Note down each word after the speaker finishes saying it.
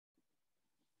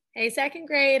Hey, second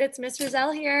grade, it's Miss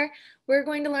Roselle here. We're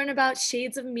going to learn about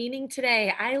shades of meaning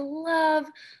today. I love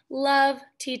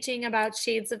teaching about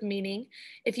shades of meaning.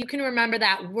 If you can remember,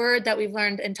 that word that we've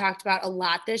learned and talked about a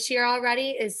lot this year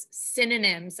already is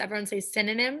synonyms. Everyone say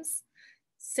synonyms.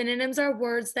 Synonyms are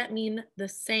words that mean the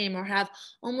same or have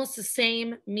almost the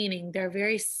same meaning. They're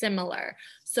very similar.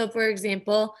 So for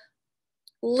example,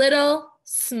 little,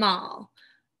 small,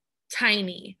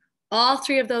 tiny. All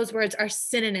three of those words are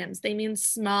synonyms. They mean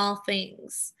small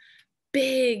things.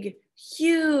 Big,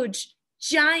 huge,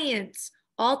 giant.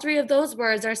 All three of those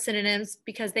words are synonyms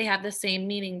because they have the same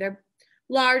meaning. They're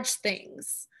large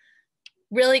things.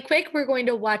 Really quick, we're going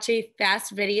to watch a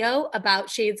fast video about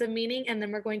shades of meaning, and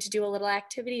then we're going to do a little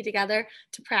activity together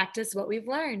to practice what we've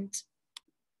learned.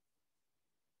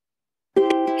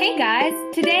 Hey guys,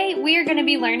 today we are going to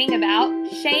be learning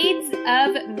about shades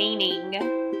of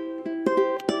meaning.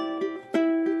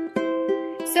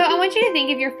 So I want you to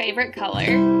think of your favorite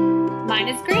color. Mine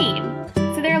is green.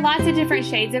 So there are lots of different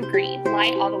shades of green,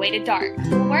 light all the way to dark.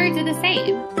 Words are the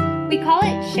same. We call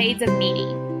it shades of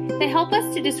meaning. They help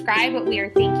us to describe what we are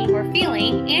thinking or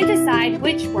feeling and decide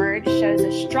which word shows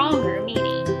a stronger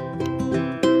meaning.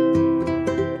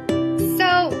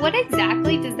 So what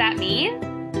exactly does that mean?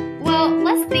 Well,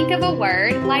 let's think of a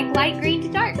word like light green to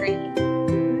dark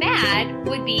green. Mad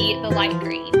would be the light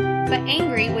green, but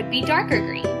angry would be darker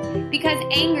green, because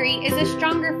angry is a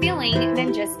stronger feeling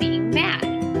than just being mad.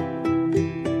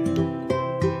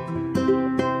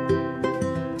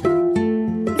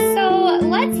 So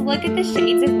let's look at the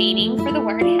shades of meaning for the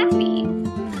word happy.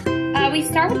 We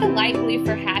start with the light blue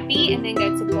for happy and then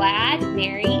go to glad,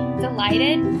 merry,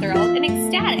 delighted, thrilled, and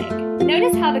ecstatic.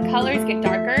 Notice how the colors get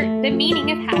darker, the meaning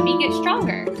of happy gets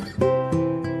stronger.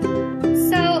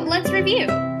 So let's review.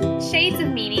 Shades of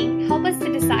meaning help us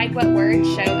to decide what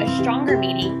words show a stronger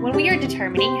meaning when we are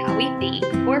determining how we think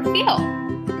or feel.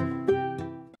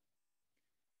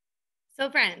 So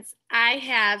friends, I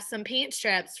have some paint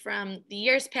strips from the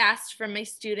years past from my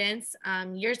students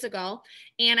years ago,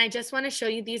 and I just want to show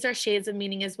you these are shades of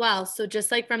meaning as well. So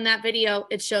just like from that video,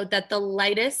 it showed that the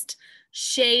lightest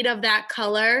shade of that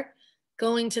color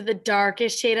going to the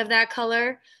darkest shade of that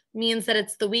color means that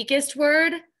it's the weakest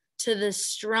word to the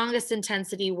strongest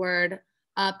intensity word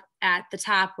up at the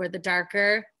top where the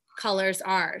darker colors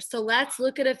are. So let's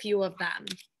look at a few of them.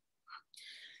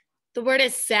 The word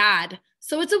is sad.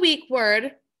 So it's a weak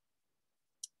word.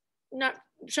 No,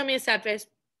 show me a sad face.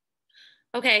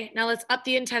 Okay, now let's up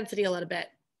the intensity a little bit.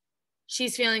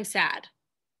 She's feeling sad.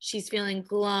 She's feeling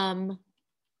glum.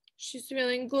 She's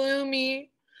feeling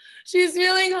gloomy. She's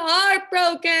feeling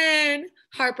heartbroken.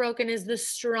 Heartbroken is the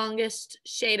strongest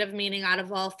shade of meaning out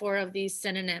of all four of these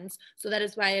synonyms. So that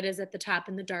is why it is at the top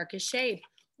in the darkest shade.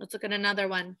 Let's look at another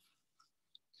one.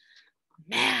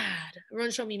 Mad.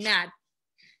 Everyone show me mad.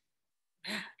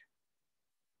 Mad.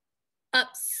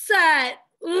 Upset.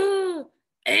 Ooh,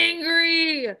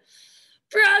 angry.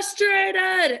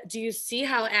 Frustrated. Do you see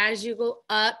how as you go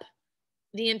up,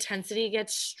 the intensity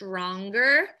gets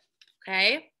stronger?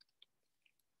 Okay.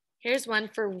 Here's one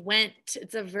for went.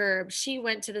 It's a verb. She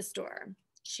went to the store.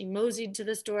 She moseyed to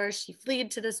the store. She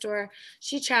fleed to the store.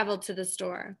 She traveled to the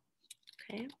store.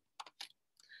 Okay.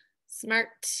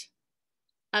 Smart.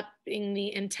 Upping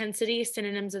the intensity.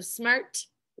 Synonyms of smart.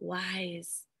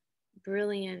 Wise.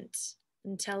 Brilliant.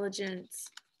 Intelligent.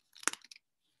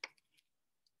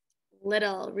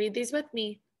 Little. Read these with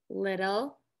me.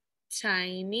 Little.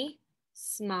 Tiny.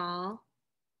 Small.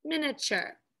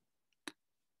 Miniature.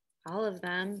 All of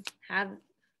them have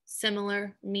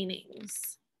similar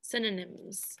meanings,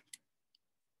 synonyms.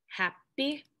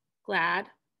 Happy, glad,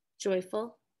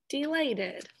 joyful,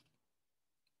 delighted.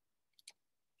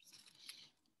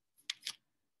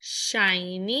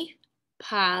 Shiny,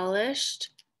 polished,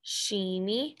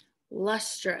 sheeny,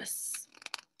 lustrous.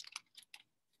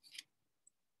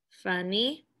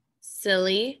 Funny,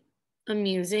 silly,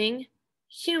 amusing,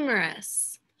 humorous.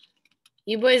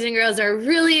 You boys and girls are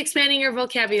really expanding your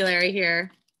vocabulary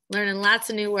here, learning lots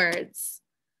of new words.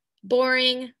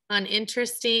 Boring,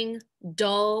 uninteresting,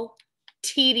 dull,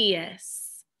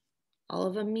 tedious. All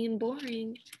of them mean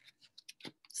boring.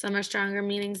 Some are stronger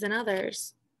meanings than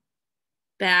others.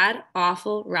 Bad,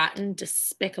 awful, rotten,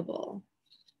 despicable.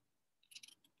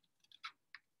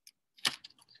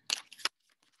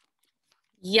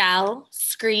 Yell,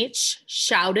 screech,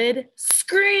 shouted,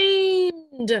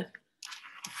 screamed.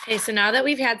 Okay, so now that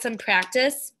we've had some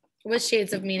practice with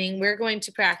shades of meaning, we're going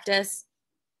to practice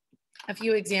a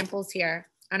few examples here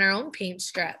on our own paint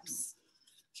strips.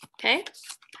 Okay,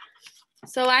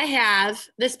 so I have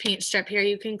this paint strip here.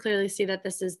 You can clearly see that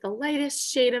this is the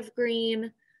lightest shade of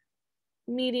green.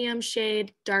 medium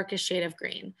shade, darkest shade of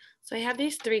green. So I have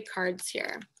these 3 cards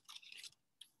here.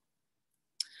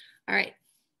 All right,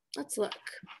 let's look.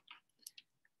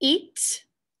 Eat,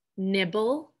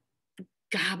 nibble,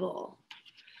 gobble.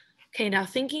 Okay, now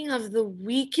thinking of the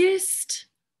weakest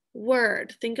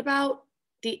word, think about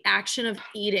the action of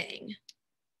eating.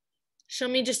 Show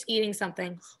me just eating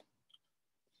something.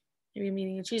 Maybe I'm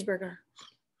eating a cheeseburger.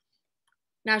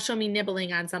 Now show me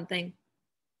nibbling on something.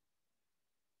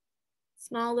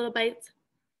 Small little bites.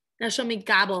 Now show me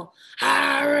gobble.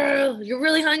 You're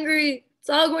really hungry. It's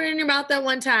all going in your mouth at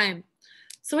one time.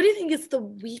 So what do you think is the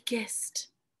weakest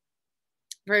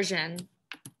version?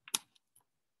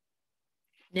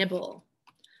 Nibble.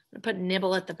 I'm gonna put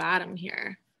nibble at the bottom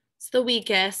here. It's the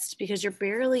weakest because you're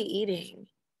barely eating.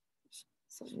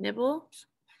 So nibble.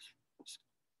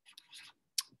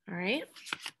 All right.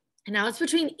 And now it's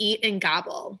between eat and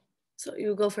gobble. So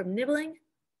you go from nibbling,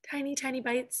 tiny, tiny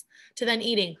bites, to then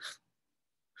eating,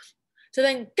 to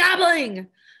then gobbling.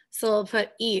 So we'll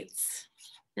put eats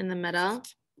in the middle.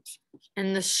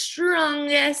 And the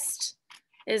strongest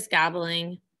is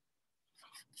gobbling.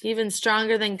 Even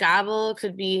stronger than gobble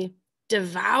could be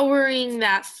devouring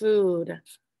that food.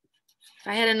 If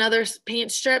I had another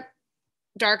paint strip,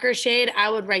 darker shade, I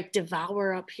would write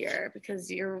devour up here because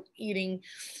you're eating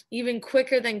even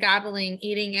quicker than gobbling,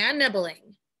 eating and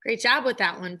nibbling. Great job with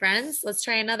that one, friends. Let's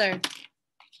try another.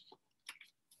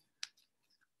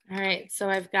 All right, so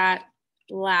I've got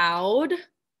loud,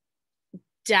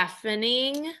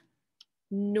 deafening,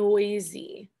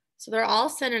 noisy. So they're all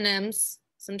synonyms.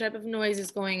 Some type of noise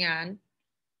is going on.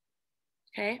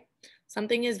 Okay,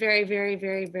 something is very, very,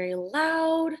 very, very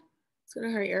loud. It's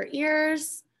gonna hurt your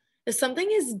ears. If something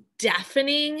is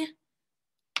deafening,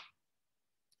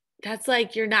 that's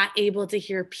like you're not able to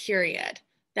hear, period.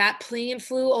 That plane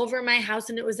flew over my house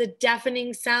and it was a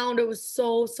deafening sound. It was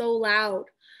so, so loud.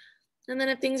 And then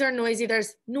if things are noisy,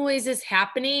 there's noises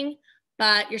happening,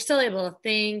 but you're still able to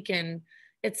think and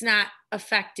it's not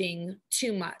affecting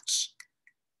too much.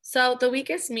 So the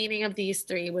weakest meaning of these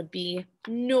 3 would be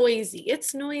noisy.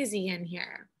 It's noisy in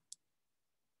here.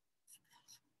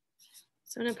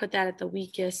 So I'm gonna put that at the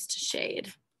weakest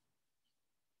shade.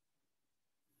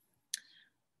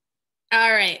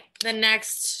 All right, the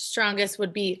next strongest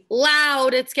would be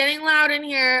loud. It's getting loud in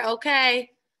here.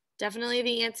 Okay, definitely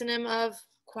the antonym of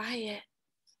quiet.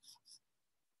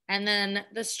 And then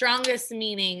the strongest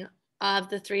meaning of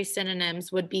the 3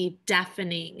 synonyms would be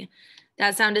deafening.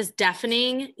 That sound is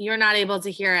deafening. You're not able to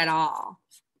hear at all.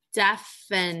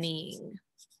 Deafening.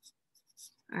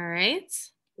 All right,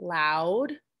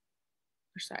 loud.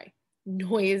 Sorry,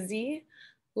 noisy,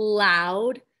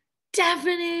 loud,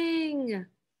 deafening.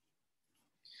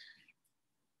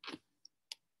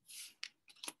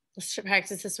 Let's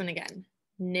practice this one again.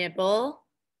 Nibble,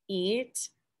 eat,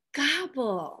 gobble.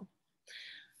 All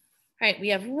right, we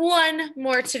have one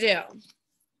more to do.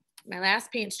 My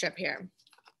last paint strip here.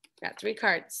 Got 3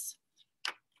 cards.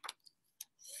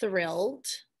 Thrilled,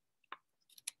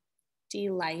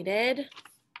 delighted,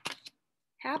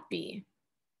 happy.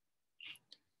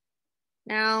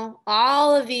 Now,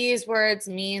 all of these words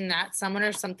mean that someone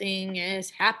or something is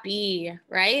happy,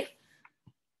 right?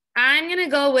 I'm gonna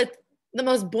go with the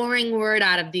most boring word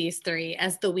out of these 3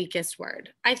 as the weakest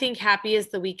word. I think happy is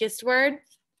the weakest word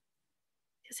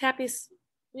because happy's,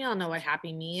 we all know what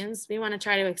happy means. We want to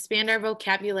try to expand our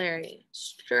vocabulary,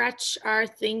 stretch our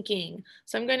thinking.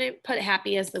 So I'm going to put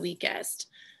happy as the weakest.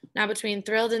 Now between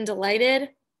thrilled and delighted,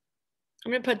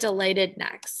 I'm going to put delighted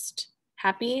next.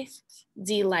 Happy,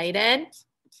 delighted.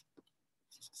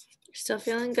 Still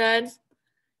feeling good.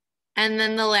 And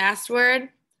then the last word,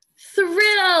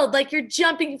 thrilled, like you're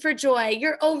jumping for joy.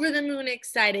 You're over the moon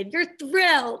excited. You're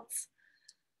thrilled.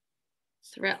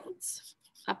 Thrilled,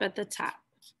 up at the top.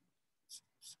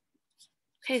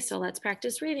 Okay, so let's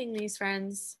practice reading these,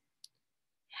 friends.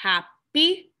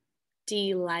 Happy,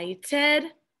 delighted,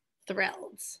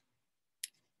 thrilled.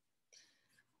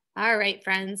 All right,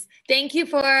 friends. Thank you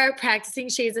for practicing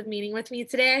Shades of Meaning with me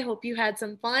today. I hope you had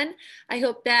some fun. I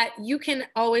hope that you can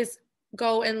always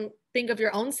go and think of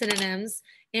your own synonyms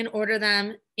and order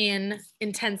them in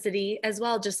intensity as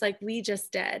well, just like we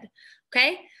just did.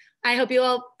 Okay? I hope you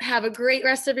all have a great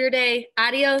rest of your day.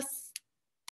 Adios.